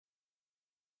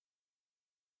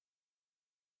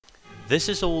This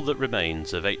is all that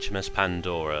remains of H.M.S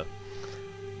Pandora.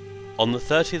 On the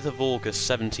 30th of August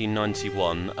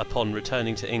 1791, upon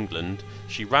returning to England,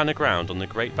 she ran aground on the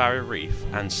Great Barrier Reef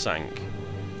and sank.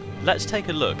 Let's take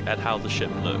a look at how the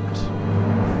ship looked.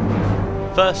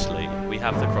 Firstly, we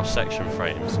have the cross-section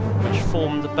frames, which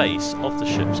form the base of the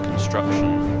ship's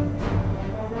construction.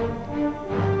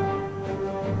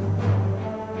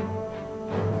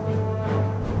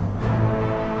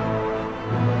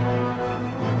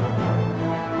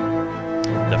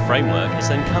 The framework is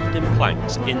then covered in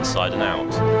planks inside and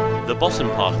out. The bottom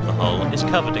part of the hull is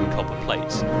covered in copper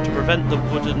plates to prevent the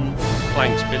wooden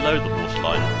planks below the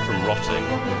waterline from rotting.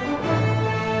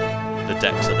 The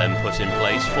decks are then put in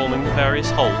place, forming the various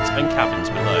holds and cabins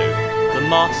below. The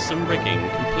masts and rigging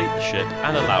complete the ship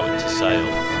and allow it to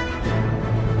sail.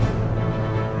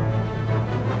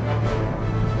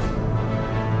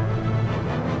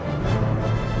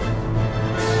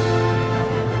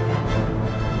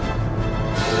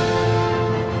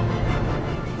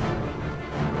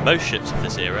 Most ships of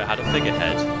this era had a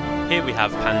figurehead. Here we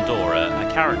have Pandora,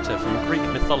 a character from Greek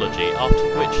mythology after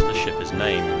which the ship is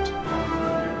named.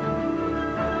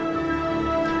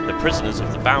 The prisoners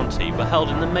of the Bounty were held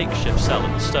in the makeshift cell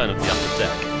at the stern of the upper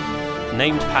deck,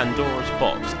 named Pandora's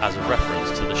Box as a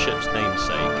reference to the ship's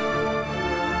namesake.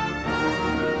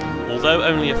 Although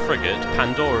only a frigate,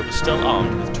 Pandora was still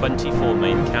armed with 24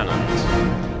 main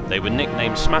cannons. They were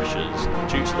nicknamed Smashers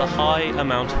due to the high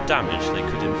amount of damage they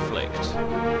could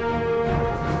inflict.